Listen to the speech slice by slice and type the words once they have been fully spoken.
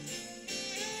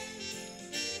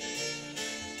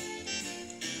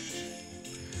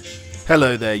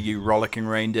Hello there, you rollicking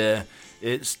reindeer.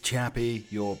 It's Chappie,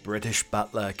 your British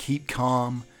butler. Keep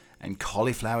calm and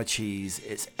cauliflower cheese.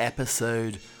 It's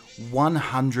episode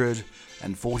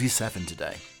 147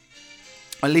 today.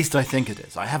 At least I think it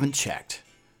is. I haven't checked.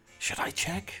 Should I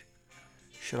check?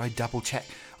 Should I double check?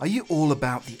 Are you all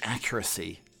about the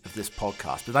accuracy of this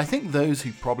podcast? But I think those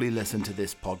who probably listen to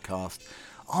this podcast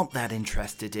aren't that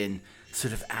interested in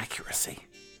sort of accuracy.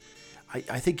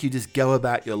 I think you just go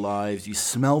about your lives, you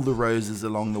smell the roses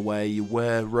along the way, you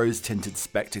wear rose-tinted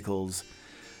spectacles,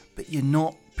 but you're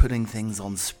not putting things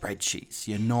on spreadsheets.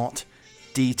 You're not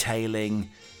detailing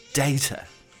data.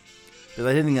 But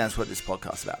I don't think that's what this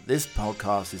podcast is about. This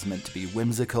podcast is meant to be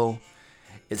whimsical,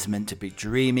 it's meant to be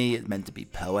dreamy, it's meant to be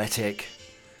poetic,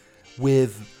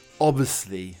 with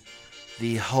obviously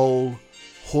the whole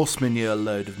horse manure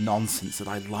load of nonsense that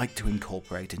I'd like to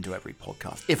incorporate into every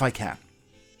podcast, if I can.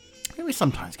 We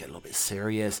sometimes get a little bit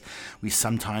serious. We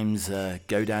sometimes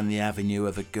go down the avenue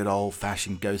of a good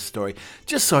old-fashioned ghost story,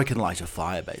 just so I can light a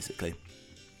fire, basically.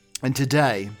 And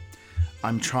today,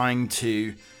 I'm trying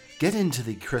to get into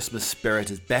the Christmas spirit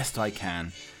as best I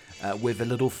can with a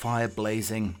little fire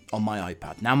blazing on my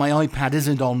iPad. Now, my iPad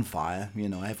isn't on fire. You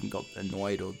know, I haven't got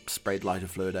annoyed or sprayed lighter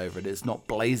fluid over it. It's not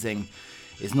blazing.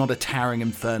 It's not a towering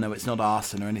inferno. It's not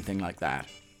arson or anything like that.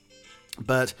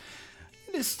 But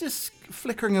it's just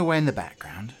flickering away in the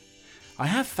background. I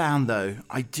have found, though,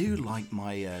 I do like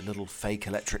my little fake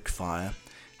electric fire.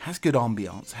 Has good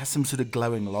ambiance, has some sort of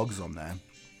glowing logs on there.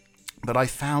 But I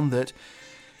found that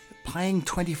playing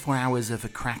 24 hours of a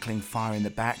crackling fire in the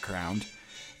background,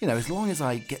 you know, as long as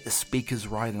I get the speakers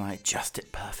right and I adjust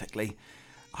it perfectly,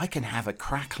 I can have a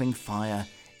crackling fire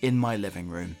in my living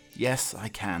room. Yes, I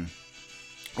can.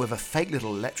 With a fake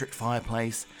little electric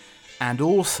fireplace and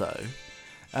also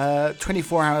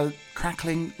 24-hour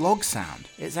crackling log sound.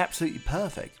 It's absolutely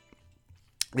perfect.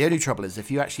 The only trouble is if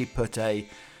you actually put a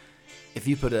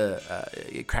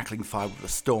crackling fire with a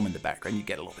storm in the background, you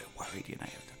get a little bit worried. You know,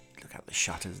 you have to look out the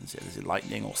shutters and see if there's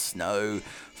lightning or snow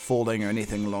falling or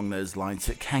anything along those lines.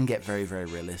 So it can get very, very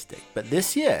realistic. But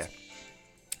this year,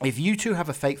 if you too have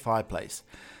a fake fireplace,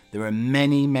 there are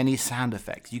many, many sound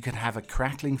effects. You could have a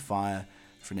crackling fire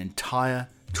for an entire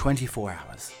 24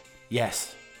 hours.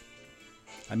 Yes.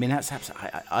 I mean, that's absolutely,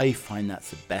 I find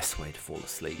that's the best way to fall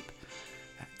asleep.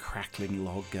 That crackling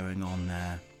log going on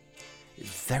there.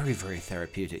 It's very, very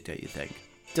therapeutic, don't you think?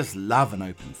 Just love an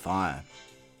open fire.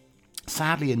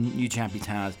 Sadly, in New Chappie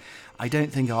Towers, I don't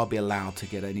think I'll be allowed to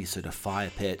get any sort of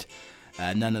fire pit.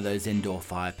 None of those indoor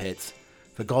fire pits.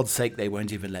 For God's sake, they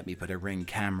won't even let me put a Ring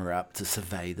camera up to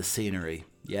survey the scenery.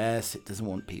 Yes, it doesn't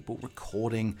want people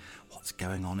recording what's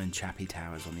going on in Chappie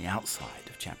Towers on the outside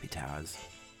of Chappie Towers.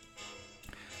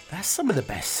 That's some of the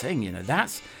best thing, you know.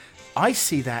 I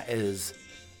see that as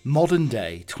modern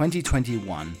day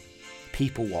 2021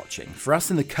 people watching. For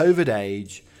us in the COVID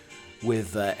age,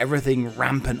 with everything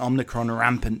rampant, Omicron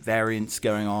rampant variants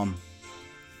going on,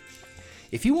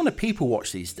 if you want to people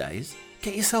watch these days,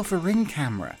 get yourself a Ring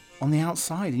camera on the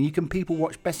outside and you can people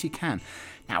watch best you can.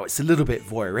 Now, it's a little bit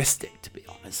voyeuristic, to be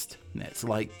honest. It's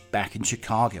like back in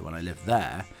Chicago when I lived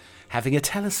there, having a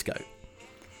telescope.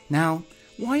 Now,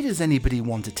 why does anybody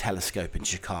want a telescope in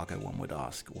Chicago, one would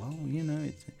ask? Well, you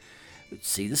know,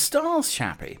 see the stars,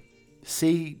 Chappie.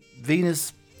 See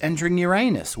Venus entering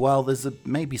Uranus. Well, there's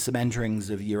maybe some enterings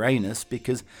of Uranus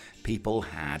because people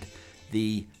had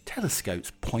the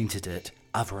telescopes pointed at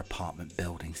other apartment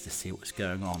buildings to see what's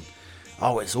going on.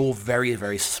 Oh, it's all very,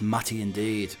 very smutty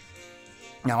indeed.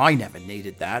 Now, I never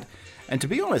needed that. And to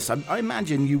be honest, I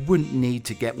imagine you wouldn't need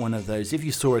to get one of those if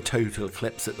you saw a total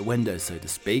eclipse at the window, so to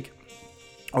speak,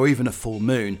 or even a full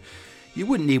moon. You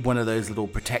wouldn't need one of those little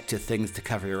protective things to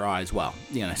cover your eyes. Well,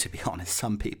 you know, to be honest,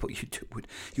 some people you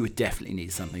would definitely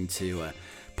need something to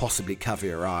possibly cover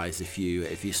your eyes if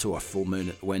you saw a full moon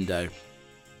at the window,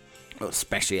 or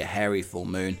especially a hairy full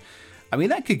moon. I mean,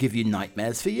 that could give you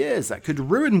nightmares for years. That could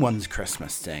ruin one's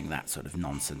Christmas, saying that sort of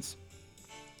nonsense.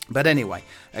 But anyway,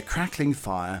 a crackling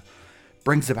fire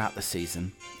brings about the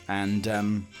season,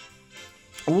 and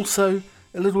also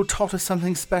a little tot of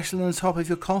something special on the top of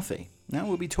your coffee. Now,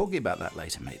 we'll be talking about that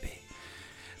later, maybe.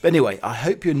 But anyway, I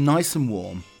hope you're nice and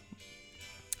warm.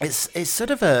 It's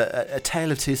sort of a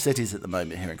tale of two cities at the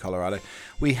moment here in Colorado.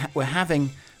 We're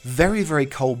having very, very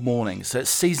cold mornings, so it's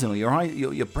seasonal.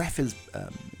 Your breath is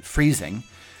freezing.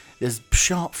 There's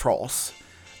sharp frost,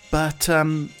 but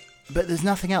there's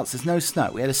nothing else. There's no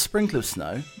snow. We had a sprinkle of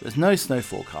snow. There's no snow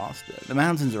forecast. The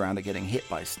mountains around are getting hit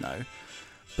by snow.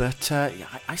 But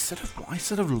I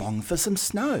sort of long for some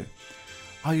snow.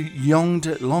 I long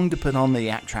to put on the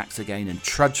yak tracks again and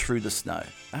trudge through the snow.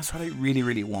 That's what I really,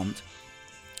 really want.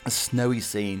 a snowy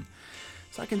scene.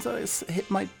 So I can sort of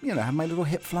have my little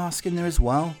hip flask in there as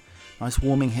well. Nice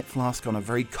warming hip flask on a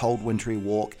very cold wintry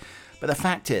walk. But the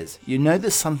fact is,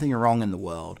 there's something wrong in the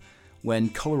world when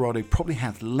Colorado probably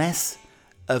has less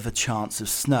of a chance of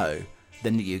snow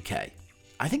than the UK.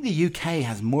 I think the UK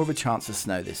has more of a chance of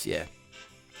snow this year.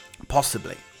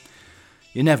 Possibly.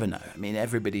 You never know. I mean,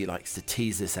 everybody likes to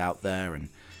tease this out there and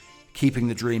keeping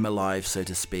the dream alive, so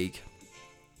to speak.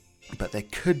 But there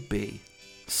could be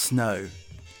snow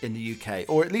in the UK,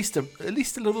 or at least a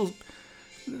little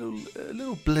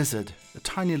blizzard, a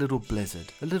tiny little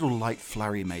blizzard, a little light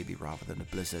flurry maybe rather than a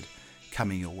blizzard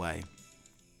coming your way.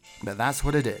 But that's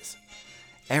what it is.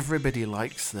 Everybody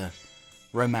likes the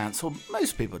romance, or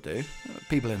most people do.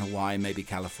 People in Hawaii, maybe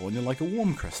California, like a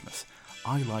warm Christmas.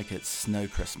 I like it snow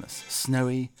Christmas,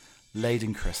 snowy,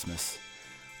 laden Christmas,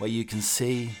 where you can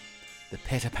see the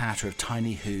pitter-patter of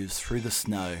tiny hooves through the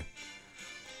snow,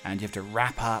 and you have to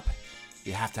wrap up.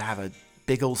 You have to have a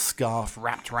big old scarf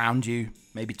wrapped around you,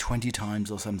 maybe 20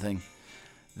 times or something.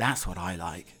 That's what I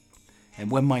like. And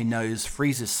when my nose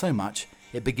freezes so much,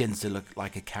 it begins to look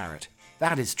like a carrot.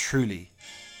 That is truly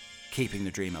keeping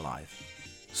the dream alive.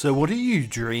 So what are you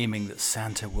dreaming that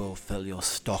Santa will fill your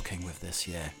stocking with this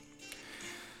year?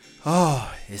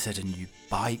 Oh, is it a new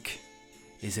bike?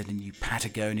 Is it a new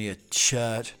Patagonia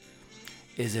shirt?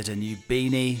 Is it a new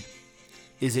beanie?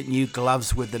 Is it new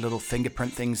gloves with the little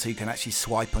fingerprint things so you can actually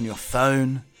swipe on your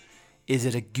phone? Is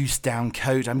it a goose down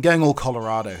coat? I'm going all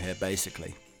Colorado here,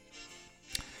 basically.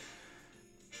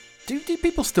 Do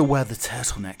people still wear the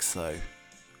turtlenecks, though,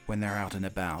 when they're out and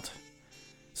about?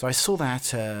 So I saw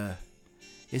that,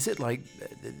 is it like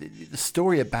the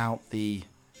story about the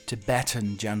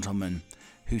Tibetan gentleman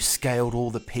who scaled all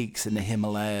the peaks in the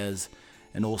Himalayas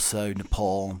and also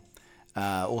Nepal,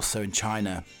 also in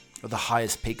China, or the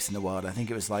highest peaks in the world. I think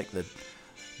it was like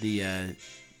the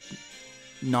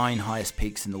 9 highest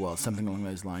peaks in the world, something along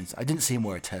those lines. I didn't see him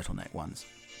wear a turtleneck once.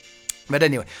 But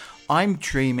anyway, I'm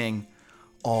dreaming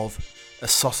of a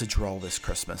sausage roll this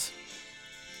Christmas.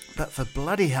 But for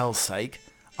bloody hell's sake,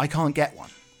 I can't get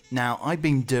one. Now, I've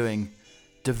been doing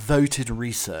devoted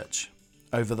research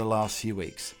over the last few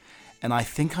weeks, and I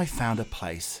think I found a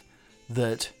place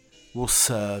that will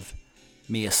serve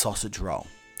me a sausage roll.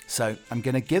 So I'm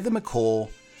going to give them a call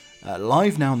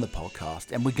live now on the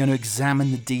podcast, and we're going to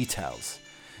examine the details.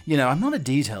 I'm not a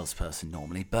details person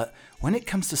normally, but when it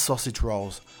comes to sausage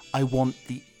rolls, I want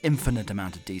the infinite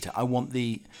amount of detail. I want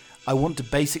to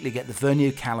basically get the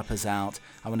vernier calipers out.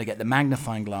 I want to get the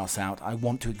magnifying glass out. I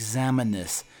want to examine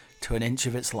this to an inch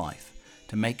of its life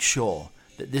to make sure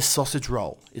that this sausage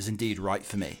roll is indeed right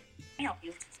for me. Help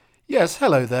you. Yes,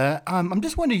 hello there. I'm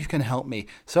just wondering if you can help me.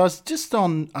 So I was just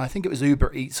on, I think it was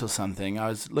Uber Eats or something. I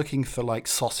was looking for like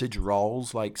sausage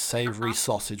rolls, like savory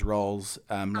sausage rolls,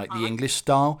 like the English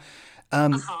style.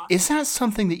 Is that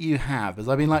something that you have? As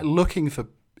I've been like looking for,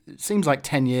 it seems like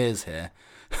 10 years here.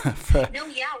 No,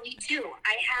 yeah, we do.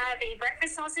 I have a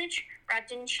breakfast sausage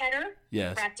wrapped in cheddar,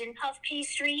 yes, wrapped in puff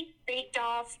pastry, baked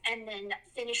off, and then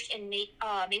finished in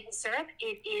maple syrup.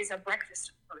 It is a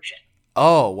breakfast version.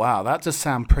 Oh wow, that does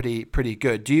sound pretty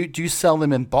good. Do you sell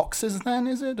them in boxes then?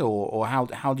 Is it or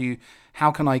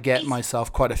how can I get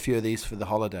myself quite a few of these for the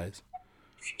holidays?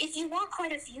 If you want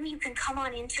quite a few, you can come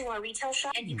on into our retail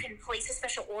shop and you can place a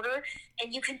special order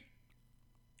and you can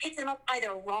pick them up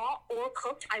either raw or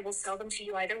cooked. I will sell them to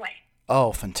you either way.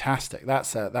 Oh, fantastic!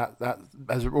 That's that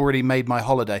has already made my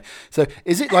holiday. So,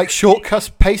 is it like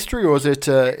shortcut pastry or is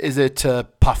it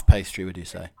puff pastry? Would you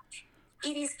say?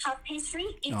 It is puff pastry.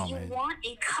 If you want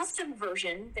a custom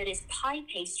version that is pie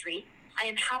pastry, I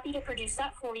am happy to produce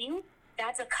that for you.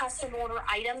 That's a custom order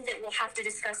item that we'll have to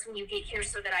discuss when you get here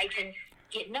so that I can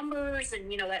get numbers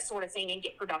and that sort of thing and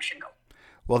get production going.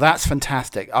 Well, that's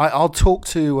fantastic. I'll talk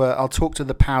to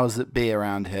the powers that be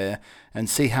around here and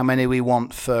see how many we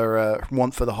want for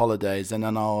the holidays, and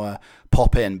then I'll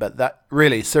pop in. But that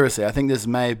really, seriously, I think this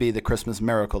may be the Christmas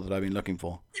miracle that I've been looking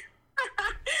for.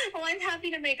 Well, I'm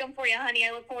happy to make them for you, honey.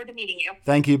 I look forward to meeting you.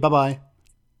 Thank you. Bye-bye.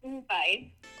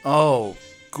 Bye. Oh,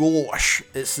 gosh.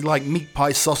 It's like meat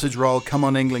pie sausage roll. Come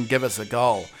on, England, give us a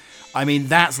goal. I mean,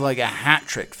 that's like a hat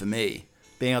trick for me,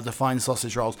 being able to find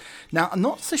sausage rolls. Now, I'm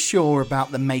not so sure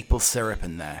about the maple syrup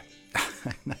in there.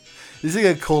 This is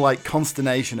going to call like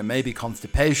consternation and maybe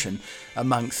constipation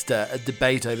amongst a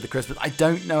debate over the Christmas. I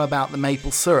don't know about the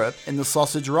maple syrup in the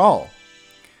sausage roll.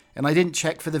 And I didn't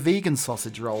check for the vegan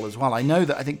sausage roll as well. I know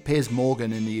that I think Piers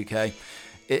Morgan in the UK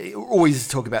always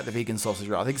talk about the vegan sausage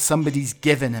roll. I think somebody's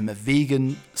given him a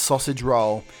vegan sausage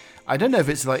roll. I don't know if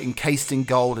it's like encased in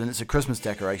gold and it's a Christmas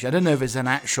decoration. I don't know if it's an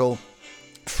actual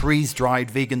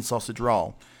freeze-dried vegan sausage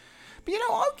roll. But,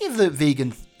 I'll give the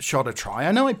vegan shot a try.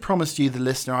 I know I promised you, the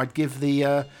listener, I'd give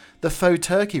the faux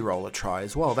turkey roll a try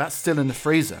as well. That's still in the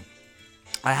freezer.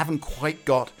 I haven't quite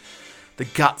got the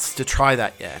guts to try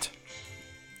that yet.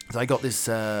 So I got this,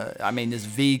 this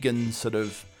vegan sort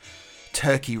of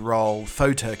turkey roll,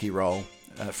 faux turkey roll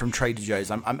from Trader Joe's.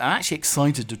 I'm actually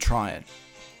excited to try it.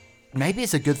 Maybe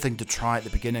it's a good thing to try at the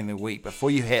beginning of the week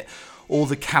before you hit all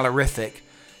the calorific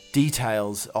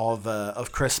details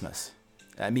of Christmas.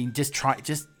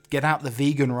 Just get out the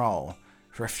vegan roll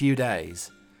for a few days.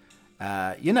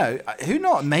 Who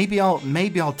knows? Maybe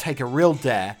I'll take a real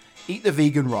dare, eat the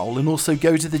vegan roll, and also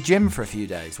go to the gym for a few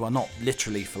days. Well, not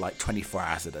literally for like 24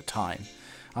 hours at a time.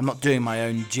 I'm not doing my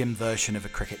own gym version of a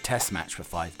cricket test match for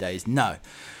 5 days. No,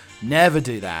 never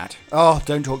do that. Oh,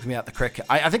 don't talk to me about the cricket.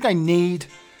 I think I need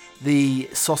the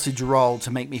sausage roll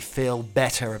to make me feel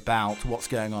better about what's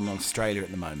going on in Australia at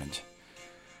the moment.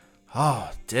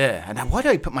 Oh dear. And why do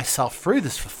I put myself through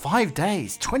this for 5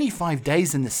 days? 25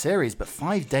 days in the series, but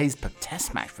 5 days per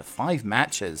test match for 5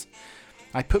 matches.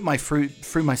 I put my through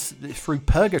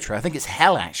purgatory. I think it's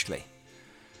hell, actually.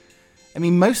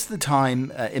 Most of the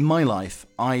time in my life,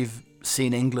 I've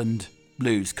seen England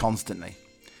lose constantly.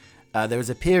 There was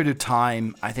a period of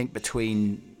time, I think,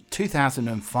 between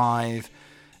 2005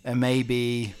 and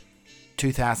maybe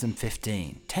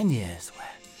 2015. 10 years where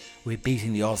we're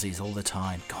beating the Aussies all the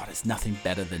time. God, it's nothing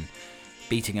better than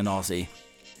beating an Aussie.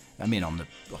 On the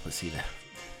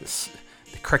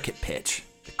cricket pitch,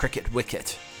 the cricket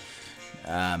wicket.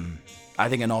 I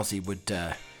think an Aussie would...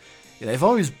 if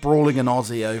I was brawling an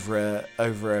Aussie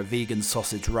over a vegan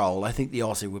sausage roll, I think the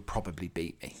Aussie would probably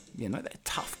beat me. They're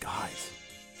tough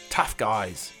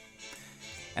guys.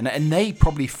 And they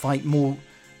probably fight more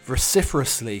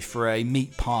vociferously for a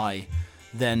meat pie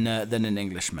than an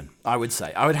Englishman, I would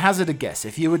say. I would hazard a guess.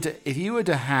 If you were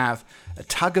to have a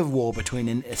tug of war between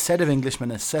a set of Englishmen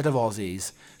and a set of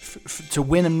Aussies to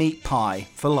win a meat pie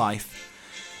for life,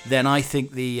 then I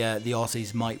think the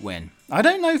Aussies might win. I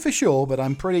don't know for sure, but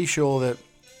I'm pretty sure that,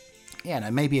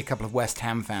 maybe a couple of West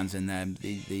Ham fans in there,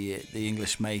 the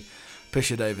English may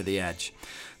push it over the edge.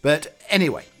 But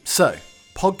anyway, so,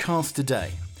 podcast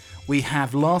today. We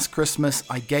have Last Christmas.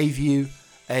 I gave you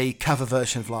a cover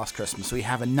version of Last Christmas. We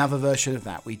have another version of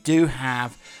that. We do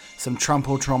have some trump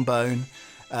or trombone.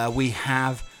 We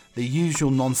have the usual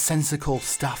nonsensical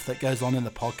stuff that goes on in the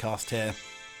podcast here.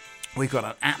 We've got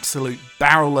an absolute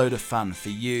barrel load of fun for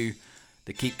you,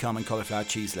 the Keep Calm and Cauliflower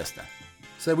Cheese listener.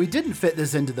 So we didn't fit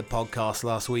this into the podcast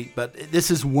last week, but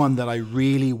this is one that I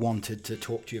really wanted to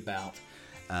talk to you about.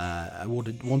 I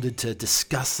wanted to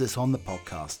discuss this on the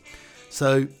podcast.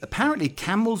 So apparently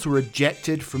camels were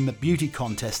ejected from the beauty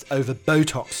contest over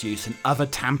Botox use and other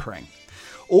tampering.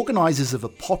 Organisers of a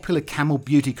popular camel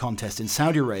beauty contest in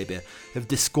Saudi Arabia have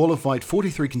disqualified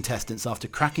 43 contestants after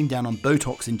cracking down on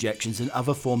Botox injections and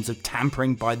other forms of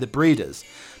tampering by the breeders.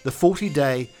 The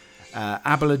 40-day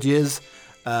Abdelaziz,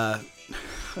 like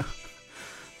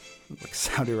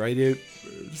Saudi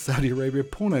Arabia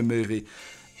porno movie,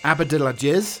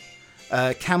 Abdelaziz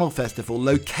Camel Festival,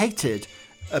 located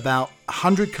about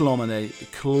 100 kilometers.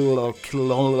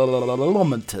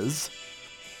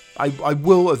 I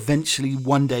will eventually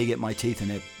one day get my teeth in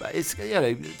it. It's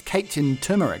caked in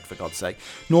turmeric, for God's sake.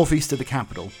 Northeast of the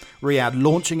capital, Riyadh,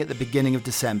 launching at the beginning of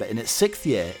December. In its 6th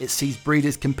year, it sees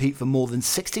breeders compete for more than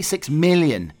 66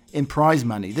 million in prize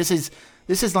money. This is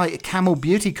like a camel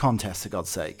beauty contest, for God's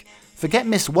sake. Forget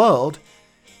Miss World.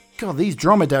 God, these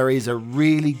dromedaries are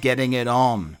really getting it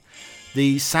on.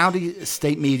 The Saudi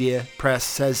state media press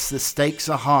says the stakes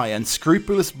are high, and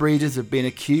scrupulous breeders have been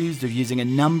accused of using a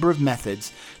number of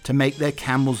methods to make their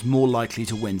camels more likely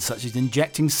to win, such as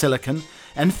injecting silicone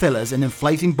and fillers and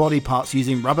inflating body parts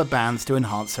using rubber bands to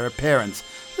enhance their appearance.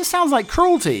 This sounds like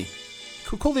cruelty.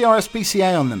 Call the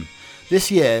RSPCA on them.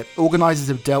 This year, organisers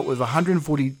have dealt with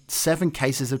 147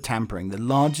 cases of tampering, the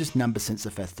largest number since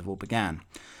the festival began.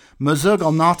 Mozug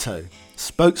Alnato,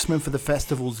 spokesman for the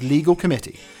festival's legal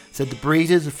committee, said the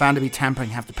breeders found to be tampering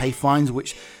have to pay fines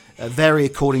which vary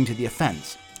according to the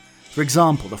offence. For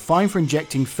example, the fine for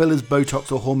injecting fillers,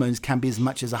 Botox or hormones can be as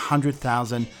much as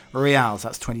 100,000 reals,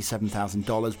 that's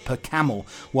 $27,000 per camel,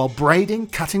 while braiding,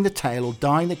 cutting the tail or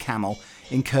dyeing the camel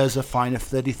incurs a fine of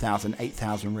 30,000,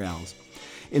 8,000 reals.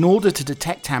 In order to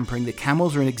detect tampering, the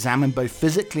camels are examined both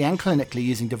physically and clinically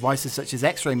using devices such as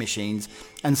X-ray machines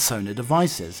and sonar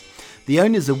devices. The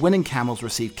owners of winning camels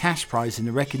receive cash prize, and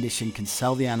the recognition can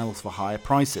sell the animals for higher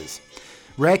prices.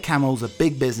 Rare camels are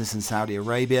big business in Saudi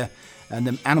Arabia, and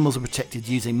the animals are protected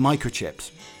using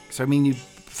microchips. So you're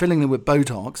filling them with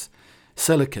Botox,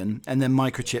 silicone, and then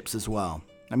microchips as well.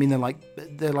 They're like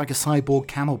a cyborg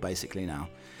camel basically now.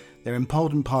 They're an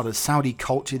important part of Saudi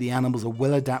culture. The animals are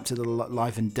well adapted to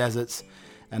life in deserts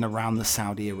and around the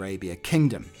Saudi Arabia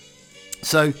kingdom.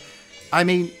 So, I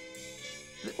mean,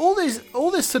 all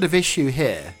this sort of issue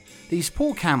here, these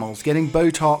poor camels getting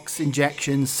Botox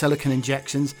injections, silicone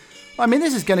injections, I mean,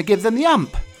 this is going to give them the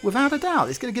ump, without a doubt.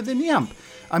 It's going to give them the ump.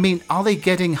 I mean, are they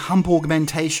getting hump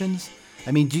augmentations?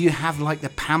 I mean, do you have like the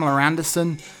Pamela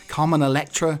Anderson, Carmen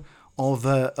Electra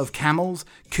of camels?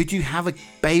 Could you have a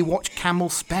Baywatch camel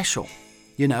special?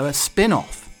 You know, a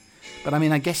spin-off. But I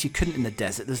mean, I guess you couldn't in the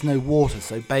desert. There's no water,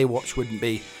 so Baywatch wouldn't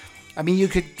be... I mean, you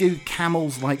could do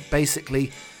camels like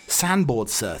basically sandboard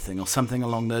surfing or something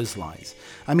along those lines.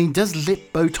 I mean, does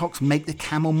lip Botox make the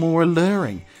camel more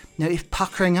alluring? You know, if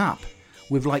puckering up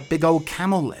with like big old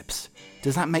camel lips,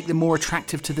 does that make them more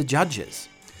attractive to the judges?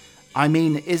 I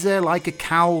mean, is there like a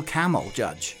Cowell Camel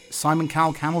judge, Simon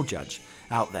Cowell Camel judge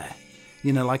out there?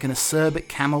 You know, like an acerbic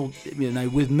camel, you know,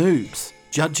 with moves,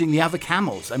 judging the other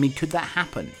camels. I mean, could that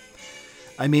happen?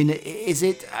 I mean, is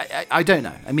it... I don't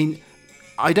know. I mean,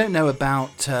 I don't know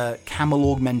about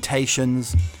camel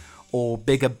augmentations or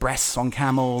bigger breasts on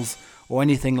camels or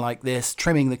anything like this,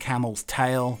 trimming the camel's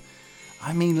tail.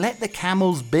 I mean, let the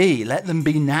camels be. Let them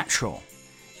be natural.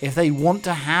 If they want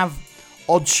to have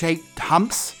odd-shaped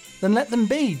humps, then let them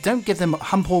be. Don't give them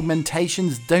hump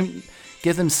augmentations. Don't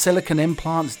give them silicone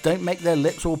implants. Don't make their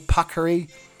lips all puckery.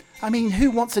 I mean,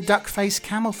 who wants a duck-faced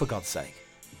camel, for God's sake?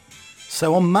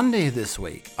 So on Monday this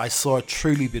week, I saw a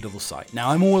truly beautiful sight. Now,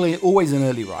 I'm always an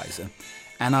early riser,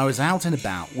 and I was out and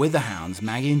about with the hounds,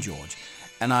 Maggie and George,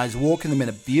 and I was walking them in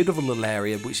a beautiful little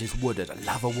area which is wooded. I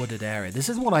love a wooded area. This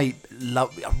is what I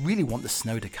love. I really want the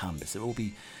snow to come. It will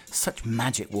be such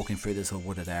magic walking through this little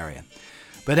wooded area.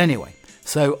 But anyway,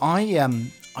 so I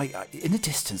in the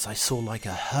distance, I saw like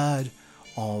a herd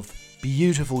of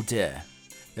beautiful deer.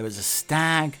 There was a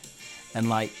stag and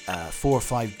like 4 or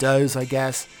 5 does, I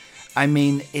guess. I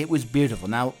mean, it was beautiful.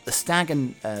 Now, the stag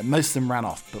and most of them ran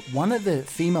off, but one of the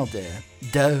female deer,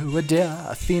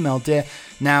 a female deer.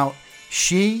 Now,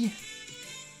 she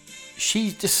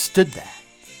just stood there,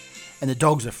 and the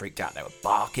dogs were freaked out. They were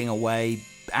barking away,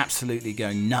 absolutely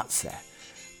going nuts there.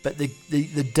 But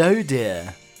the doe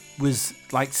deer was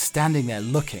like standing there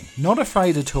looking, not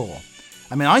afraid at all.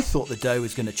 I mean, I thought the doe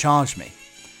was going to charge me,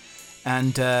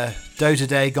 and doe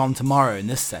today, gone tomorrow in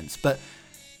this sense. But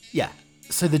yeah.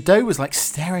 So the doe was like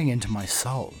staring into my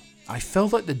soul. I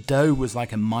felt like the doe was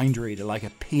like a mind reader, like a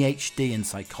PhD in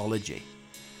psychology.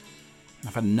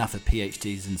 I've had enough of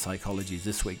PhDs in psychology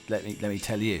this week, let me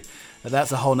tell you. But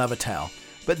that's a whole nother tale.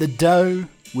 But the doe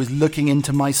was looking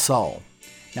into my soul.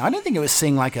 Now, I don't think it was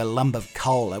seeing like a lump of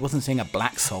coal. I wasn't seeing a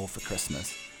black soul for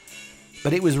Christmas.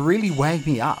 But it was really weighing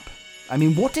me up. I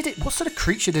mean, what sort of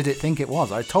creature did it think it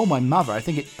was? I told my mother, I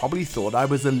think it probably thought I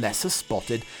was a lesser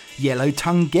spotted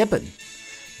yellow-tongued gibbon.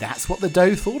 That's what the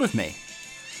doe thought of me.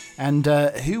 And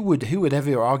who would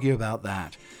ever argue about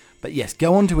that? But yes,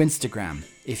 go onto Instagram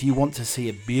if you want to see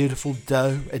a beautiful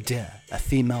doe, a deer, a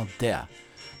female deer,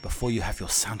 before you have your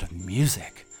Sound of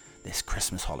Music this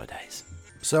Christmas holidays.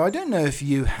 So I don't know if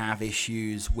you have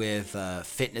issues with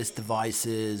fitness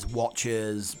devices,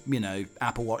 watches, you know,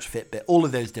 Apple Watch, Fitbit, all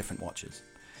of those different watches.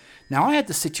 Now, I had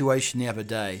the situation the other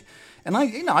day, and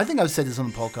I think I've said this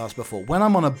on the podcast before. When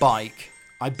I'm on a bike,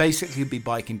 I basically be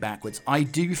biking backwards. I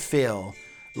do feel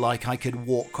like I could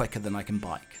walk quicker than I can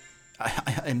bike.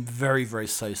 I am very, very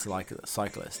slow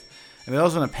cyclist. I mean, I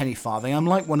was on a penny farthing. I'm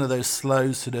like one of those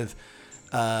slow sort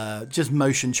of just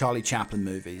motion Charlie Chaplin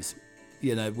movies,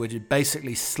 you know, which is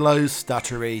basically slow,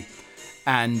 stuttery,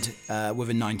 and with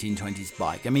a 1920s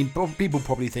bike. I mean, people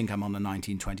probably think I'm on a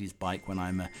 1920s bike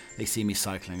when they see me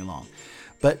cycling along.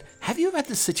 But have you ever had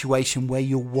the situation where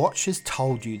your watch has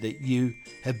told you that you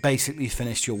have basically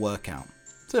finished your workout?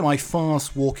 So my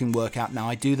fast walking workout now,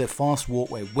 I do the fast walk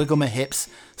where I wiggle my hips,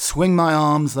 swing my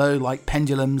arms though like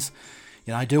pendulums.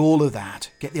 You know, I do all of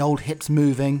that. Get the old hips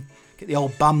moving, get the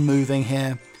old bum moving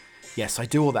here. Yes, I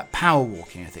do all that power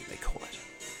walking, I think they call it.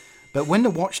 But when the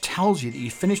watch tells you that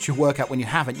you finished your workout when you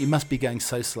haven't, you must be going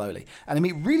so slowly. And I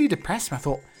mean, it really depressed me. I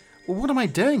thought, well, what am I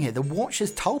doing here? The watch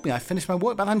has told me I finished my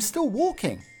work, but I'm still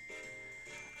walking.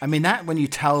 I mean, that when you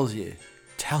tells you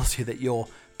that your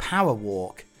power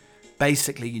walk,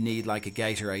 basically you need like a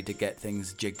Gatorade to get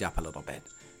things jigged up a little bit,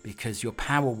 because your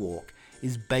power walk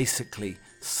is basically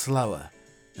slower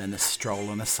than a stroll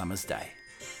on a summer's day.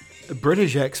 A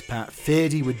British expat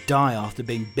feared he would die after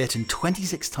being bitten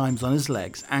 26 times on his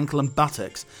legs, ankle and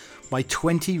buttocks by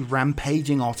 20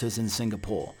 rampaging otters in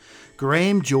Singapore.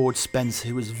 Graham George Spencer,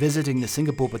 who was visiting the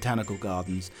Singapore Botanical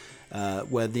Gardens,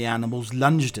 where the animals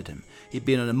lunged at him. He'd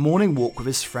been on a morning walk with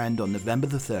his friend on November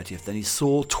the 30th, and he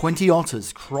saw 20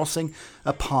 otters crossing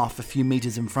a path a few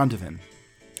meters in front of him.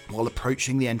 While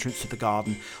approaching the entrance to the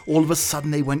garden, all of a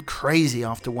sudden they went crazy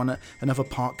after another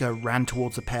park goer ran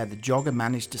towards the pair. The jogger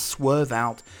managed to swerve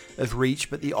out of reach,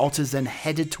 but the otters then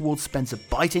headed towards Spencer,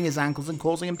 biting his ankles and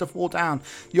causing him to fall down.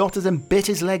 The otters then bit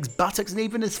his legs, buttocks, and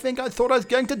even his finger. I thought I was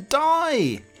going to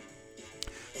die.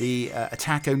 The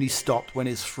attack only stopped when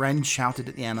his friend shouted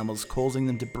at the animals, causing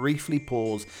them to briefly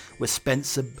pause, with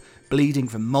Spencer bleeding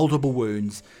from multiple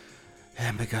wounds.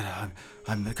 Oh my God,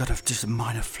 I've got just a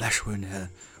minor flesh wound here.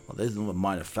 Well, there's not a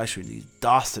minor flesh wound. These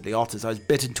dastardly otters. I was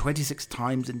bitten 26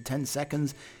 times in 10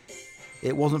 seconds.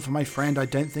 It wasn't for my friend, I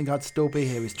don't think I'd still be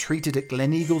here. He was treated at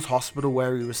Glen Eagles Hospital,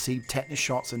 where he received tetanus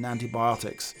shots and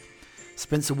antibiotics.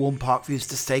 Spencer warned Parkviews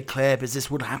to stay clear, because this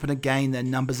would happen again. Their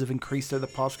numbers have increased over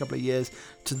the past couple of years,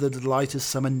 to the delight of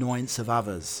some annoyance of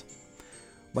others.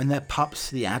 When they're pups,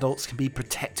 the adults can be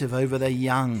protective over their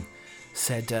young,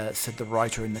 said the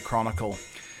writer in the Chronicle.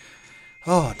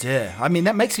 Oh dear. I mean,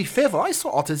 that makes me fearful. I saw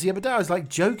otters the other day. I was like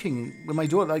joking with my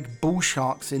daughter, like bull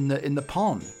sharks in the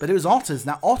pond. But it was otters.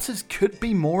 Now, otters could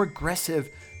be more aggressive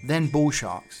than bull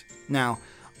sharks. Now,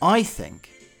 I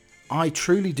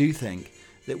truly do think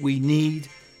that we need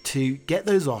to get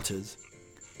those otters,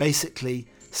 basically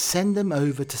send them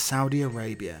over to Saudi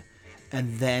Arabia,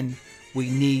 and then we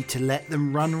need to let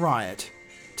them run riot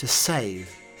to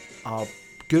save our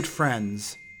good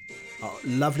friends, our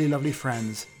lovely, lovely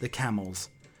friends, the camels,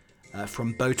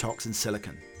 from Botox and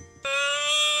silicone.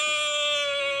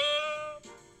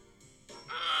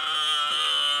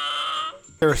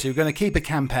 Seriously, we're going to keep a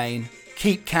campaign,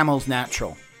 keep camels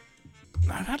natural.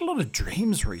 I've had a lot of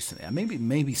dreams recently. I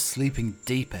may be sleeping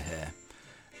deeper here,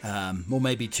 or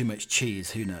maybe too much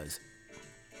cheese. Who knows?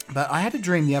 But I had a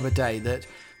dream the other day that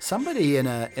somebody in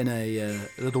a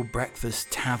little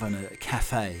breakfast tavern, a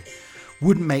cafe,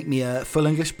 wouldn't make me a full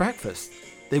English breakfast.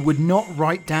 They would not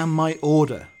write down my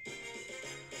order.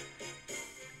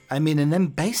 I mean, and then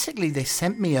basically they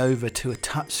sent me over to a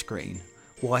touchscreen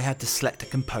where I had to select the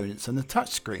components on the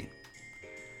touchscreen.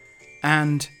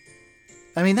 And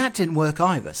I mean, that didn't work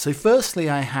either. So firstly,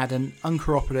 I had an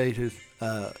uncooperative,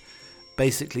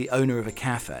 basically owner of a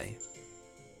cafe.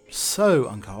 So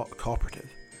uncooperative.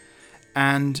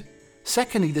 And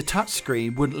secondly, the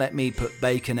touchscreen wouldn't let me put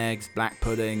bacon, eggs, black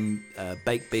pudding,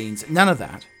 baked beans, none of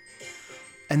that.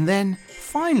 And then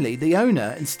finally, the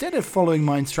owner, instead of following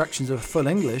my instructions of full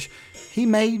English, he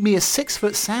made me a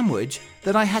 6-foot sandwich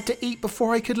that I had to eat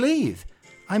before I could leave.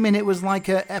 I mean, it was like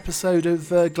an episode of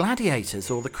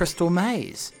Gladiators or The Crystal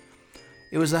Maze.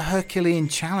 It was a Herculean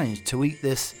challenge to eat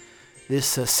this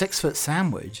 6-foot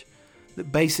sandwich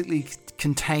that basically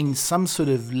contained some sort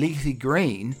of leafy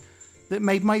green that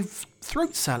made my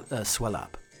throat swell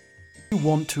up. You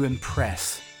want to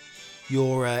impress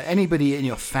your anybody in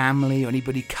your family or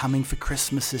anybody coming for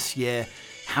Christmas this year,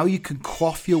 how you can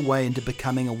quaff your way into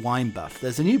becoming a wine buff.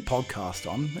 There's a new podcast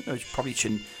on, which probably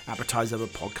shouldn't advertise other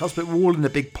podcasts, but we're all in the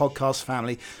big podcast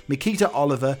family. Mikita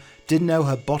Oliver didn't know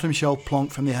her bottom shelf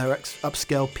plonk from her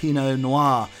upscale Pinot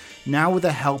Noir. Now with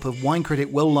the help of wine critic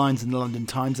Will Lyons in the London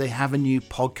Times, they have a new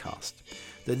podcast.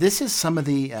 This is some of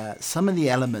the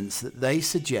elements that they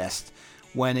suggest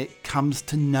when it comes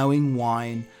to knowing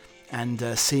wine and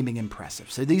seeming impressive.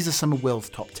 So these are some of Will's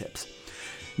top tips.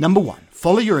 Number 1,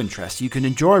 follow your interests. You can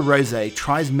enjoy rosé,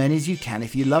 try as many as you can.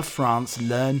 If you love France,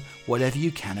 learn whatever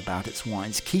you can about its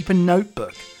wines. Keep a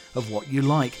notebook of what you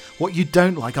like, what you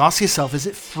don't like. Ask yourself, is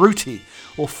it fruity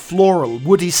or floral,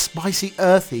 woody, spicy,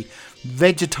 earthy,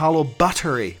 vegetal or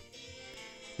buttery?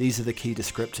 These are the key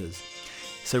descriptors.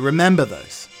 So remember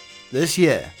those. This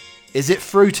year, is it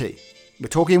fruity? We're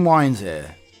talking wines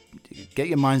here. Get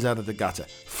your minds out of the gutter.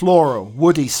 Floral,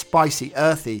 woody, spicy,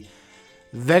 earthy,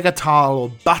 vegetal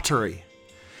or buttery.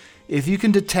 If you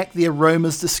can detect the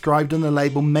aromas described on the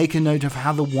label, make a note of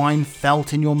how the wine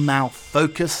felt in your mouth.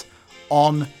 Focus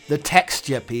on the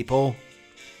texture, people.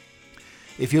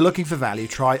 If you're looking for value,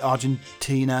 try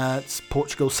Argentina,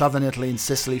 Portugal, Southern Italy and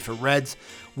Sicily for reds.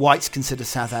 Whites, consider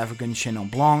South African Chenin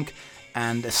Blanc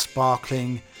and a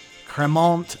sparkling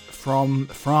Cremant from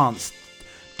France.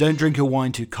 Don't drink your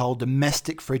wine too cold.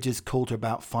 Domestic fridges cool to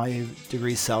about 5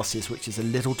 degrees Celsius, which is a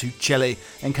little too chilly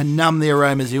and can numb the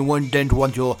aromas. You don't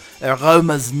want your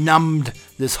aromas numbed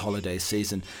this holiday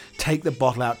season. Take the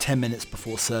bottle out 10 minutes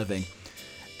before serving.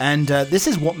 And this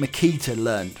is what Mikita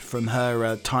learned from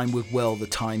her time with Will, the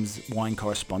Times wine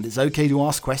correspondent. It's okay to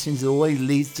ask questions. It always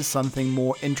leads to something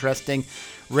more interesting.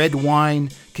 Red wine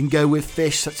can go with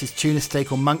fish such as tuna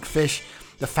steak or monkfish.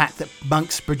 The fact that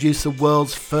monks produce the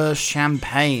world's first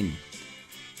champagne.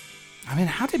 I mean,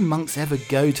 how did monks ever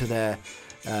go to their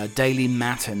daily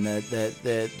matin,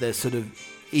 their sort of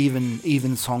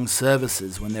even song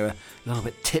services when they're a little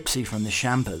bit tipsy from the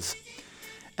champers?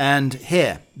 And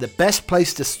here, the best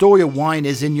place to store your wine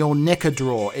is in your knicker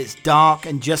drawer. It's dark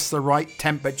and just the right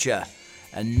temperature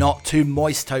and not too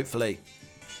moist, hopefully.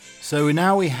 So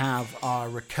now we have our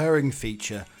recurring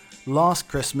feature. Last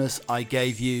Christmas, I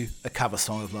gave you a cover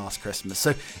song of Last Christmas.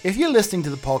 So if you're listening to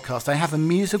the podcast, I have a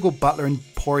musical Butler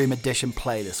Emporium edition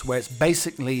playlist where it's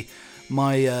basically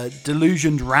my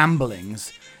delusioned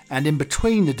ramblings. And in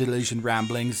between the delusioned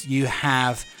ramblings, you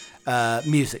have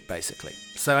music, basically.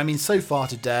 So, I mean, so far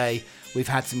today, we've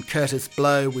had some Curtis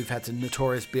Blow, we've had some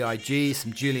Notorious B.I.G.,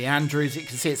 some Julie Andrews. You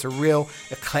can see it's a real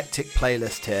eclectic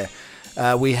playlist here.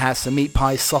 We have some meat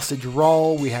pie sausage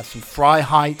roll, we have some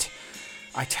Freiheit.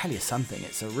 I tell you something,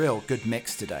 it's a real good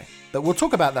mix today. But we'll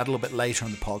talk about that a little bit later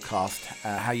on the podcast,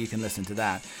 how you can listen to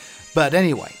that. But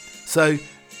anyway, so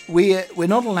we're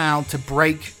not allowed to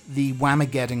break the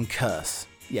Whamageddon curse.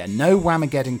 Yeah, no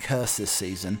Whamageddon curse this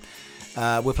season.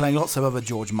 We're playing lots of other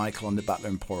George Michael on the Butler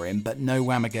Emporium, but no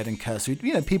Whamageddon curse.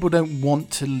 You know, people don't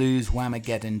want to lose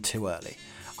Whamageddon too early.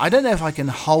 I don't know if I can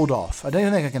hold off. I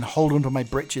don't think I can hold onto my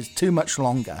britches too much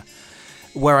longer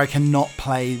where I cannot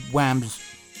play Wham's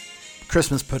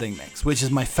Christmas Pudding Mix, which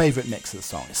is my favourite mix of the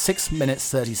song. It's 6 minutes,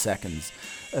 30 seconds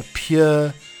of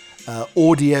pure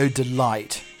audio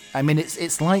delight. I mean,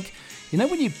 it's like,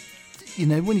 when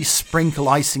you sprinkle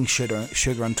icing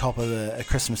sugar on top of a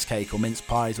Christmas cake or mince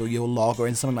pies or Yule log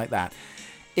or something like that.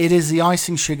 It is the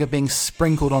icing sugar being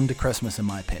sprinkled onto Christmas, in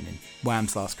my opinion.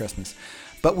 Wham's Last Christmas.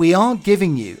 But we are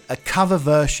giving you a cover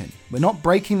version. We're not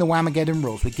breaking the Whamageddon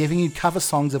rules. We're giving you cover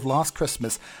songs of Last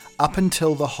Christmas up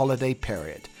until the holiday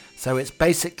period. So it's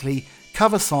basically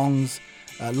cover songs,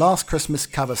 Last Christmas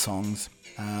cover songs.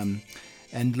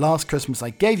 And Last Christmas I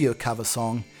gave you a cover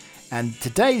song. And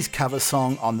today's cover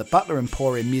song on the Butler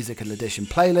Emporium Musical Edition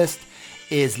playlist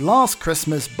is Last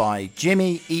Christmas by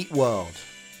Jimmy Eat World.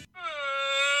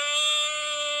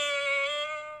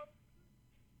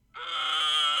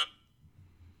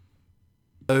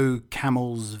 Oh,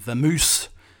 camels vamoose.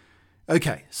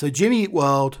 Okay, so Jimmy Eat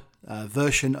World,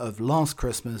 version of Last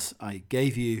Christmas. I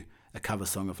gave you a cover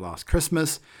song of Last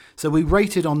Christmas. So we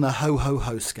rated on the ho ho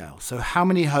ho scale. So how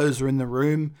many hoes are in the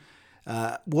room?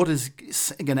 What is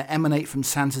going to emanate from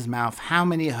Santa's mouth? How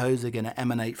many hoes are going to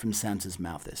emanate from Santa's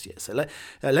mouth this year? So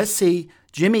let's see.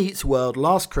 Jimmy Eats World,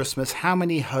 Last Christmas. How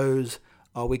many hoes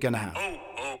are we going to have?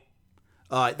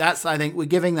 All right, I think we're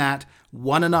giving that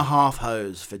 1.5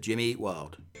 hoes for Jimmy Eat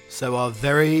World. So our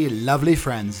very lovely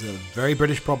friends of Very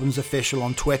British Problems Official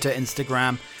on Twitter,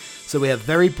 Instagram. So we have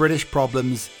Very British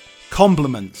Problems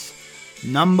compliments.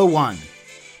 Number 1.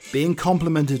 Being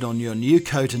complimented on your new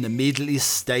coat and immediately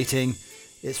stating,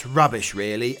 it's rubbish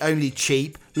really, only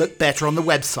cheap, look better on the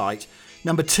website.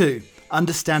 Number 2,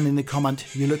 understanding the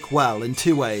comment, you look well in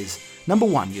 2 ways. Number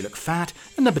 1, you look fat,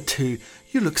 and number 2,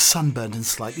 you look sunburned and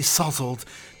slightly sozzled.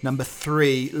 Number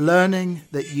 3, learning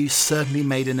that you certainly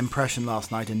made an impression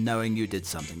last night and knowing you did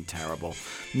something terrible.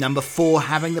 Number 4,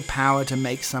 having the power to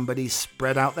make somebody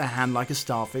spread out their hand like a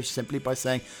starfish simply by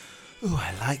saying, ooh,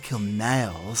 I like your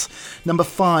nails. Number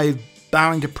 5,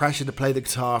 bowing to pressure to play the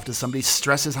guitar after somebody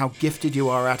stresses how gifted you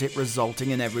are at it,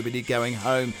 resulting in everybody going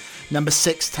home. Number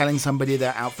 6, telling somebody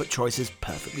their outfit choice is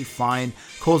perfectly fine,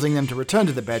 causing them to return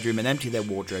to the bedroom and empty their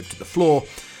wardrobe to the floor.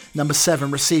 Number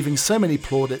 7, receiving so many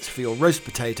plaudits for your roast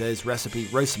potatoes recipe,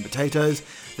 roast and potatoes,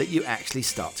 that you actually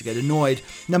start to get annoyed.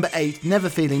 Number 8, never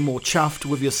feeling more chuffed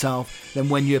with yourself than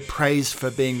when you're praised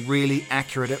for being really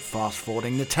accurate at fast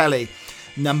forwarding the telly.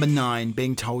 Number 9,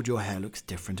 being told your hair looks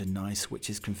different and nice, which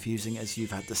is confusing as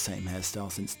you've had the same hairstyle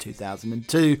since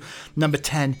 2002. Number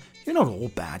 10, you're not all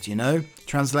bad, you know.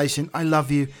 Translation, I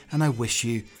love you and I wish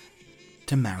you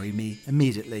to marry me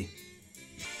immediately.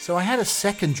 So I had a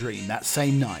second dream that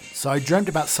same night. So I dreamt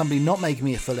about somebody not making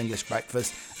me a full English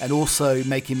breakfast and also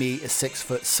making me a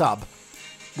 6-foot sub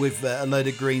with a load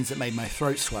of greens that made my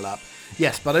throat swell up.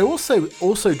 Yes, but I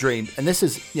also dreamed, and this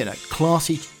is,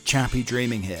 classy chappy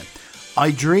dreaming here.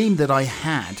 I dreamed that I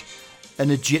had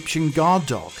an Egyptian guard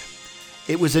dog.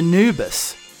 It was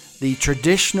Anubis, the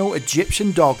traditional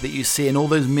Egyptian dog that you see in all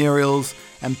those murals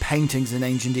and paintings in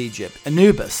ancient Egypt.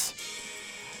 Anubis.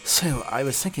 So I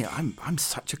was thinking, I'm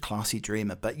such a classy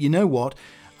dreamer, but you know what?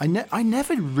 I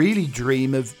never really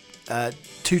dream of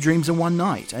 2 dreams in one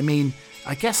night. I mean,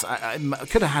 I guess I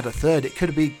could have had a third. It could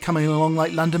have been coming along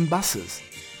like London buses.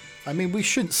 I mean, we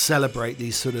shouldn't celebrate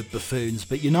these sort of buffoons,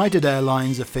 but United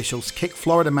Airlines officials kicked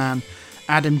Florida man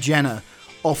Adam Jenner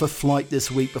off a flight this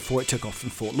week before it took off from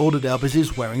Fort Lauderdale because he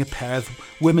was wearing a pair of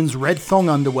women's red thong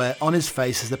underwear on his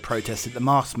face as they protested the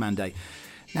mask mandate.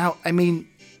 Now, I mean,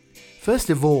 first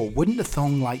of all, wouldn't the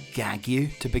thong gag you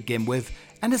to begin with?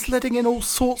 And it's letting in all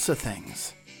sorts of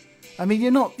things. I mean,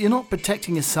 you're not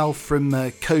protecting yourself from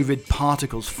COVID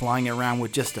particles flying around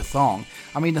with just a thong.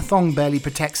 I mean, the thong barely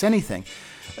protects anything.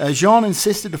 Jean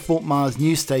insisted to Fort Myers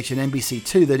news station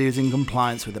NBC2 that he was in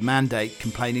compliance with the mandate,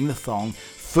 complaining the thong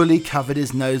fully covered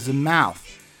his nose and mouth.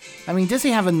 I mean, does he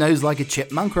have a nose like a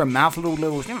chipmunk or a mouth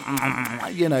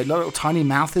little tiny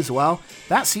mouth as well?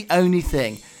 That's the only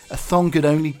thing. A thong could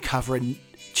only cover a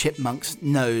chipmunk's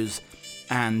nose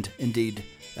and indeed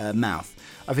mouth.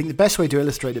 I think the best way to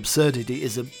illustrate absurdity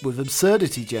is with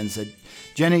absurdity, Jen said.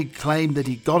 Jenny claimed that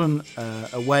he'd gotten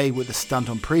away with the stunt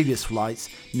on previous flights.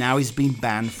 Now he's been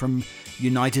banned from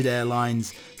United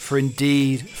Airlines for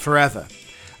indeed forever.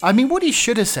 I mean, what he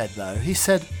should have said, though, he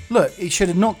said, look, he should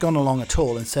have not gone along at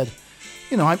all and said,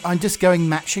 I'm just going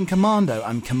matching commando.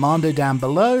 I'm commando down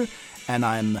below and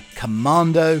I'm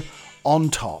commando on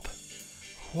top.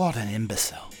 What an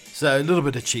imbecile. So a little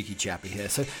bit of cheeky chappy here.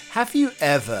 So have you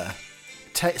ever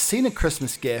seen a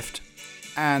Christmas gift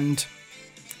or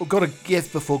got a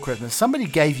gift before Christmas? Somebody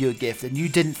gave you a gift and you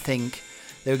didn't think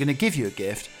they were going to give you a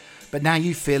gift, but now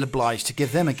you feel obliged to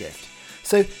give them a gift.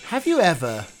 So have you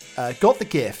ever got the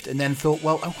gift and then thought,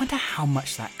 well, I wonder how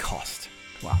much that cost?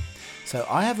 Well, so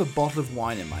I have a bottle of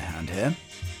wine in my hand here.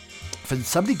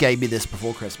 Somebody gave me this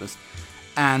before Christmas,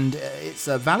 and it's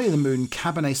a Valley of the Moon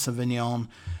Cabernet Sauvignon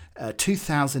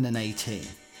 2018.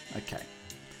 Okay.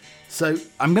 So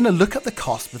I'm going to look at the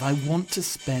cost, but I want to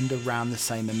spend around the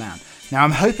same amount. Now,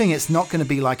 I'm hoping it's not going to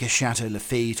be like a Chateau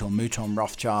Lafite or Mouton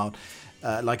Rothschild,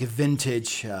 like a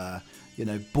vintage,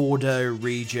 Bordeaux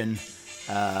region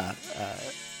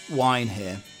wine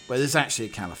here, where there's actually a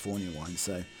California wine.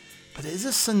 So, but it is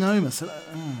a Sonoma. So,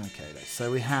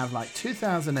 so we have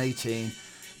 2018.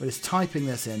 We're just typing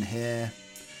this in here.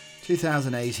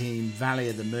 2018 Valley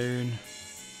of the Moon.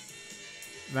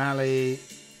 Valley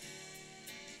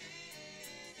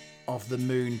of the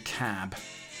Moon Cab.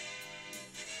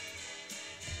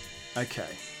 Okay.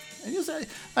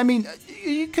 I mean,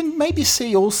 you can maybe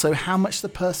see also how much the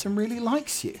person really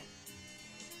likes you.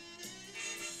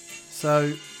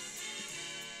 So,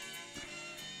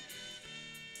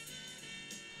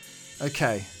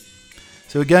 okay.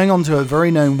 So we're going on to a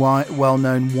very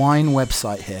well-known wine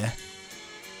website here.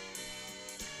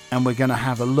 And we're going to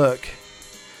have a look.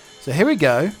 So here we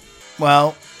go.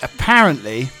 Well,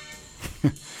 apparently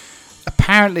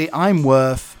I'm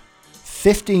worth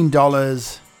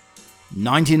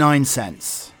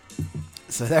 $15.99.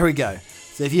 So there we go.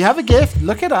 So if you have a gift,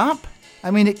 look it up.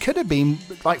 I mean, it could have been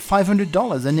like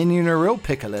 $500, and then you're in a real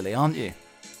piccalilli, aren't you?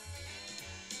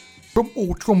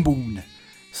 Trombone.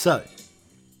 So,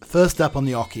 first up on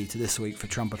the Oki to this week for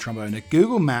Trump or Trombone, a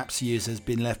Google Maps user has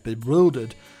been left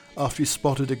bewildered after he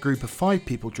spotted a group of 5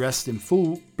 people dressed in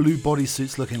full blue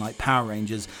bodysuits looking like Power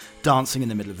Rangers dancing in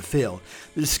the middle of a field.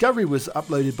 The discovery was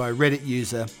uploaded by a Reddit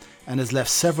user and has left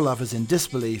several others in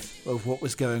disbelief of what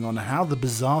was going on and how the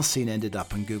bizarre scene ended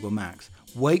up on Google Maps.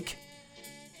 Wake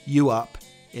you up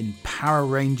in Power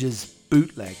Rangers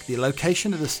bootleg. The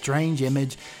location of the strange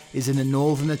image is in the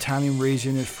northern Italian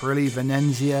region of Friuli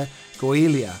Venezia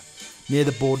Giulia, near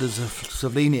the borders of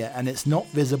Slovenia, and it's not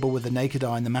visible with the naked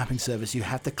eye in the mapping service. You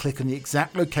have to click on the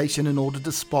exact location in order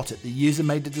to spot it. The user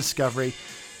made the discovery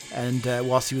and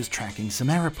whilst he was tracking some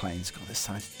aeroplanes. God, this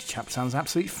chap sounds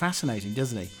absolutely fascinating,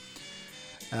 doesn't he?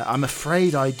 I'm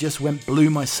afraid I just went blue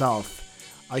myself.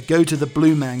 I go to the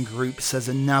Blue Man group, says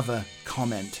another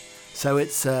comment. So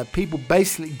it's people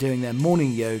basically doing their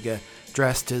morning yoga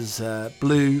dressed as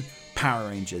blue Power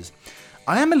Rangers.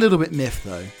 I am a little bit miffed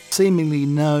though. Seemingly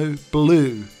no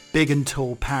blue big and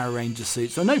tall Power Ranger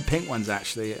suits, or no pink ones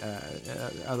actually.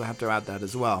 I'll have to add that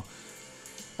as well.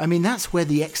 I mean, that's where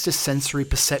the extrasensory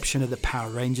perception of the Power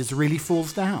Rangers really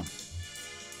falls down.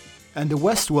 And the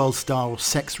Westworld-style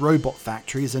sex robot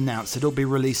factory has announced it'll be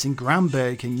releasing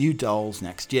groundbreaking new dolls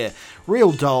next year.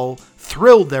 Real Doll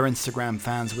thrilled their Instagram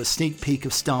fans with a sneak peek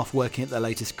of staff working at their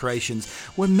latest creations.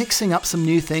 We're mixing up some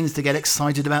new things to get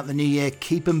excited about the new year.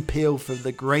 Keep them peeled for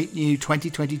the great new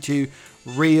 2022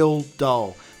 Real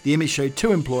Doll. The image showed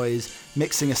 2 employees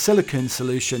mixing a silicone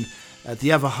solution.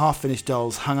 The other half-finished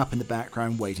dolls hung up in the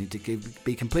background waiting to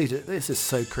be completed. This is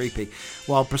so creepy.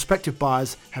 While prospective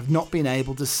buyers have not been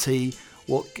able to see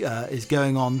what is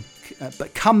going on,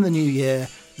 but come the new year,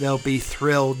 they'll be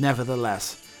thrilled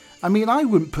nevertheless. I mean, I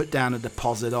wouldn't put down a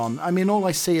deposit on. I mean, all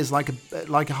I see is like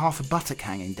a half a buttock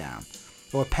hanging down,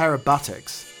 or a pair of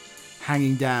buttocks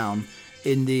hanging down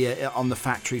in the on the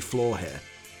factory floor here.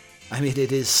 I mean,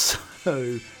 it is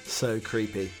so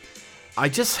creepy. I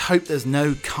just hope there's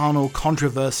no carnal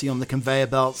controversy on the conveyor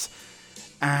belts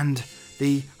and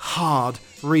the hard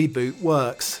reboot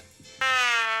works.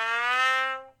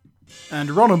 And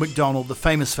Ronald McDonald, the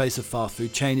famous face of fast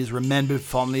food chain, is remembered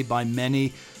fondly by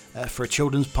many for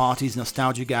children's parties,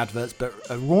 nostalgic adverts, but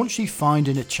a raunchy find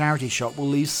in a charity shop will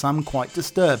leave some quite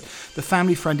disturbed. The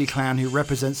family-friendly clown who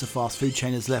represents the fast food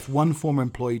chain has left one former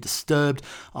employee disturbed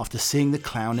after seeing the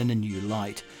clown in a new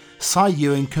light. Cy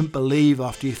Ewing couldn't believe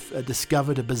after he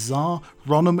discovered a bizarre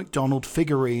Ronald McDonald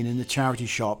figurine in the charity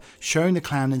shop showing the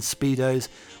clown in Speedos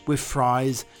with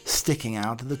fries sticking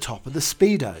out at the top of the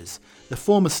Speedos. The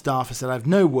former staffer said, "I have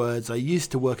no words. I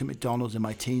used to work at McDonald's in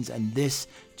my teens and this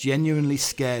genuinely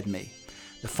scared me."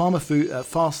 The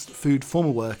fast food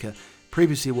former worker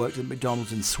previously worked at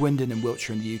McDonald's in Swindon in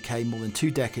Wiltshire in the UK more than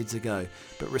 2 decades ago,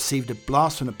 but received a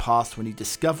blast from the past when he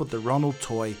discovered the Ronald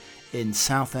toy in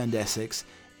Southend, Essex,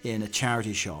 in a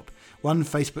charity shop. One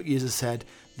Facebook user said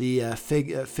the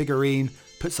figurine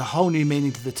puts a whole new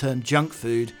meaning to the term junk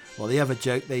food, while the other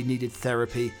joked they needed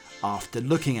therapy after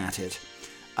looking at it.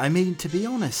 I mean, to be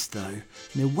honest though,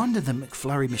 no wonder the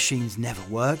McFlurry machines never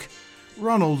work.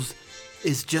 Ronald's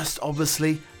is just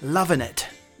obviously loving it.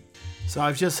 So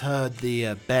I've just heard the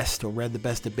read the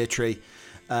best obituary.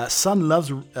 Son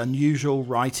loves unusual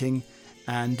writing,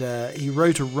 and he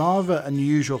wrote a rather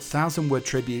unusual 1,000-word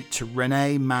tribute to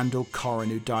Renee Mandel Corrin,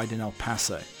 who died in El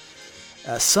Paso.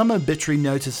 Some obituary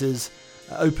notices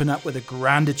open up with the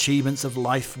grand achievements of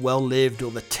life well lived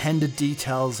or the tender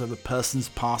details of a person's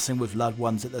passing with loved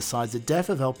ones at their sides. The death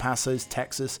of El Paso's,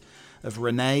 Texas, of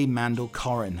Renee Mandel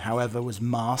Corrin, however, was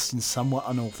masked in somewhat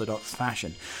unorthodox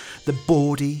fashion. The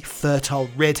bawdy, fertile,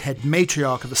 redhead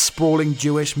matriarch of a sprawling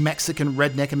Jewish, Mexican,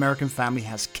 redneck American family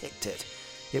has kicked it.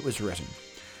 It was written.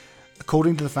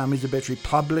 According to the family's obituary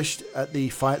published at the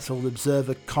Fayetteville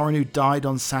Observer, Corrin, who died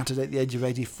on Saturday at the age of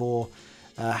 84,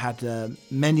 had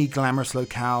many glamorous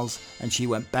locales, and she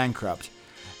went bankrupt.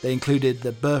 They included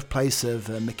the birthplace of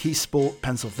McKeesport,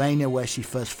 Pennsylvania, where she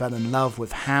first fell in love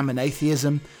with ham and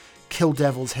atheism, Kill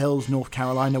Devil's Hills, North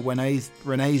Carolina,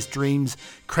 Renee's dreams,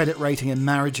 credit rating and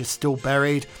marriage are still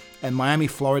buried, and Miami,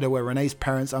 Florida, where Renee's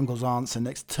parents, uncles, aunts, and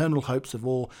eternal hopes of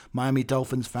all Miami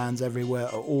Dolphins fans everywhere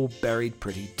are all buried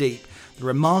pretty deep. The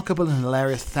remarkable and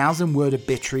hilarious 1,000-word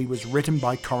obituary was written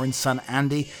by Corrin's son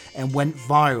Andy and went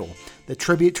viral. The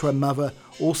tribute to her mother,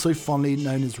 also fondly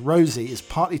known as Rosie, is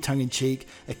partly tongue-in-cheek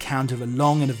account of a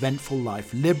long and eventful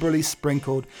life, liberally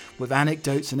sprinkled with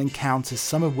anecdotes and encounters,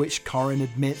 some of which Corrin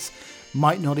admits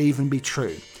might not even be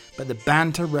true. But the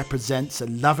banter represents a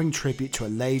loving tribute to a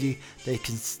lady they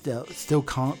can still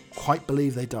can't quite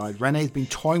believe they died. Renee's been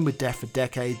toying with death for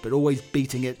decades, but always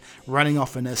beating it, running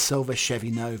off in her silver Chevy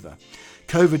Nova.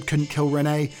 COVID couldn't kill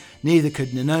Renee, neither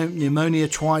could pneumonia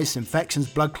twice, infections,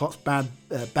 blood clots,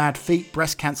 bad feet,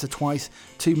 breast cancer twice,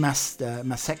 2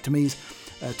 mastectomies,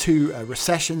 2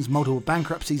 recessions, multiple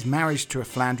bankruptcies, marriage to a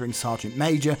floundering sergeant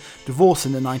major, divorce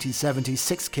in the 1970s,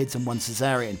 6 kids and 1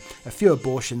 cesarean, a few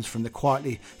abortions from the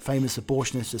quietly famous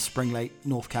abortionist of Spring Lake,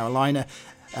 North Carolina,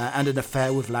 and an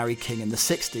affair with Larry King in the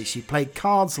 60s. She played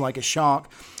cards like a shark,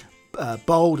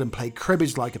 bowled and played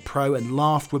cribbage like a pro, and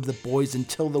laughed with the boys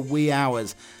until the wee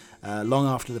hours, long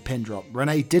after the pin drop.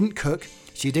 Renee didn't cook,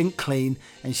 she didn't clean,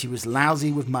 and she was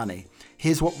lousy with money.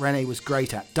 Here's what Renee was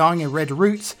great at: dyeing her red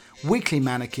roots, weekly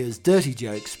manicures, dirty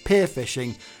jokes, pier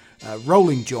fishing,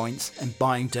 rolling joints, and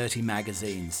buying dirty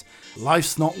magazines.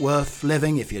 Life's not worth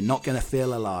living if you're not going to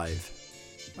feel alive.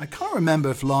 I can't remember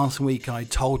if last week I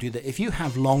told you that if you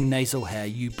have long nasal hair,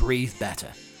 you breathe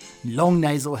better. Long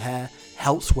nasal hair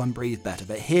helps one breathe better.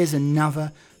 But here's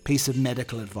another piece of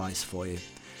medical advice for you.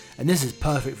 And this is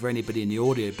perfect for anybody in the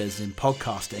audio business and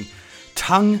podcasting.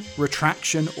 Tongue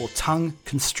retraction or tongue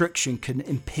constriction can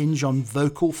impinge on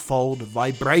vocal fold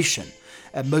vibration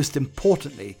and, most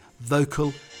importantly,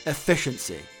 vocal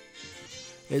efficiency.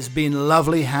 It's been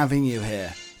lovely having you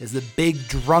here. It's the big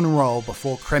drum roll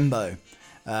before Crimbo.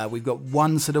 We've got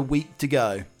one sort of week to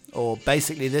go, or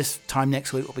basically this time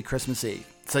next week will be Christmas Eve.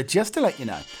 So just to let you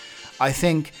know, I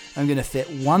think I'm going to fit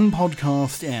one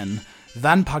podcast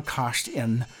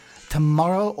in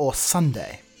tomorrow or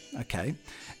Sunday, okay?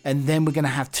 And then we're going to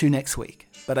have 2 next week.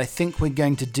 But I think we're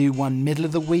going to do one middle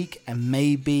of the week and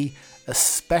maybe a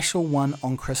special one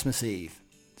on Christmas Eve.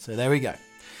 So there we go.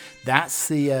 That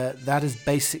is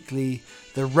basically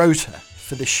the rota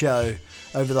for the show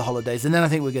over the holidays. And then I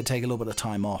think we're going to take a little bit of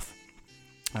time off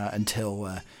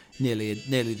until nearly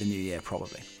the new year,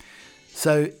 probably.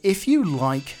 So if you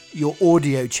like your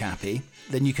audio chappy,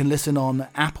 then you can listen on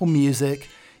Apple Music,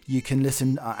 You can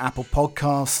listen Apple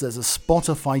Podcasts. There's a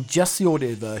Spotify, just the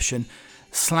audio version.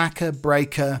 Slacker,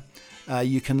 Breaker.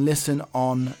 You can listen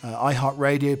on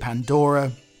iHeartRadio,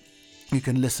 Pandora. You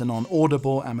can listen on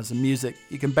Audible, Amazon Music.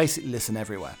 You can basically listen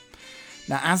everywhere.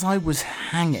 Now, as I was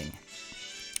hanging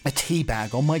a tea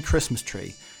bag on my Christmas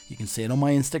tree, you can see it on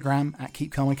my Instagram at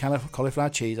Keep Calm and Cauliflower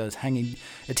Cheese. I was hanging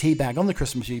a tea bag on the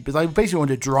Christmas tree because I basically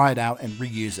wanted to dry it out and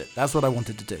reuse it. That's what I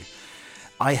wanted to do.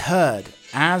 I heard,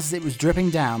 as it was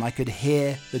dripping down, I could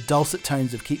hear the dulcet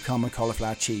tones of Keep Calm and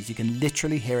Cauliflower Cheese. You can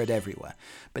literally hear it everywhere.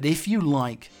 But if you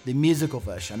like the musical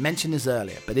version, I mentioned this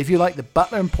earlier, but if you like the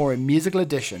Butler Emporium musical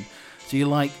edition, so you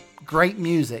like great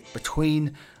music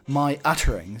between my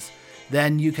utterings,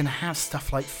 then you can have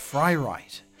stuff like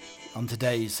Fryrite on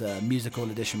today's musical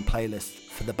edition playlist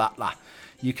for the Butler.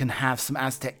 You can have some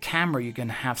Aztec Camera, you can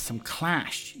have some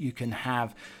Clash, you can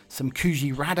have some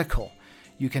Coogee Radical,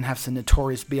 you can have some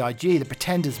Notorious B.I.G., The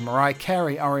Pretenders, Mariah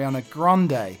Carey, Ariana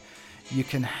Grande. You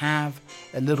can have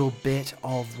a little bit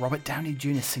of Robert Downey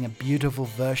Jr. sing a beautiful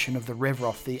version of The River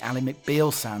off the Ally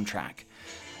McBeal soundtrack.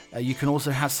 You can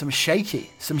also have some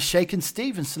Shakin'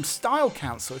 Stevens, some Style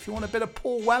Council if you want a bit of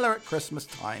Paul Weller at Christmas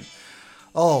time.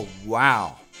 Oh,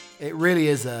 wow. It really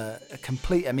is a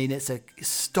complete, it's a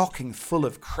stocking full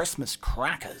of Christmas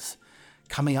crackers.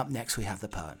 Coming up next, we have the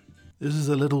poem. This is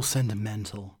a little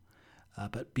sentimental,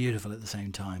 but beautiful at the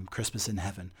same time. Christmas in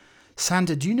Heaven.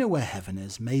 Santa, do you know where heaven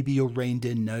is? Maybe your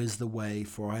reindeer knows the way,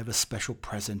 for I have a special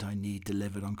present I need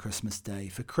delivered on Christmas Day.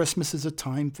 For Christmas is a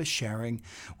time for sharing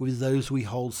with those we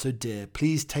hold so dear.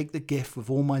 Please take the gift with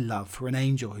all my love for an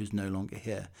angel who's no longer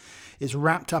here. It's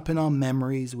wrapped up in our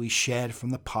memories we shared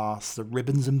from the past, the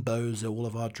ribbons and bows of all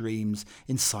of our dreams.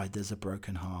 Inside there's a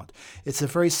broken heart. It's a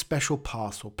very special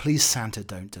parcel. Please, Santa,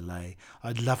 don't delay.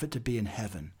 I'd love it to be in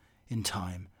heaven in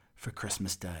time for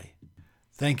Christmas Day.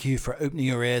 Thank you for opening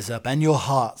your ears up and your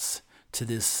hearts to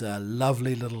this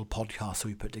lovely little podcast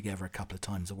we put together a couple of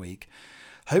times a week.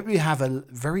 Hope you have a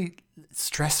very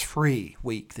stress-free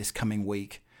week this coming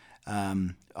week.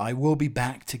 I will be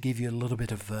back to give you a little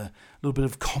bit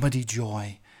of comedy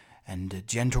joy and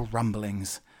gentle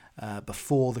rumblings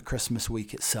before the Christmas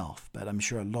week itself. But I'm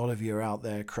sure a lot of you are out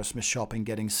there Christmas shopping,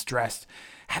 getting stressed.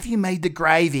 Have you made the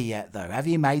gravy yet, though? Have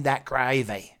you made that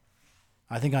gravy?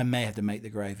 I think I may have to make the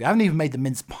gravy. I haven't even made the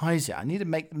mince pies yet. I need to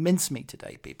make the mincemeat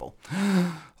today, people.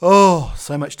 Oh,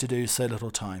 so much to do, so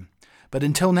little time. But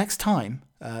until next time,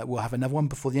 we'll have another one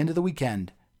before the end of the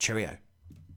weekend. Cheerio.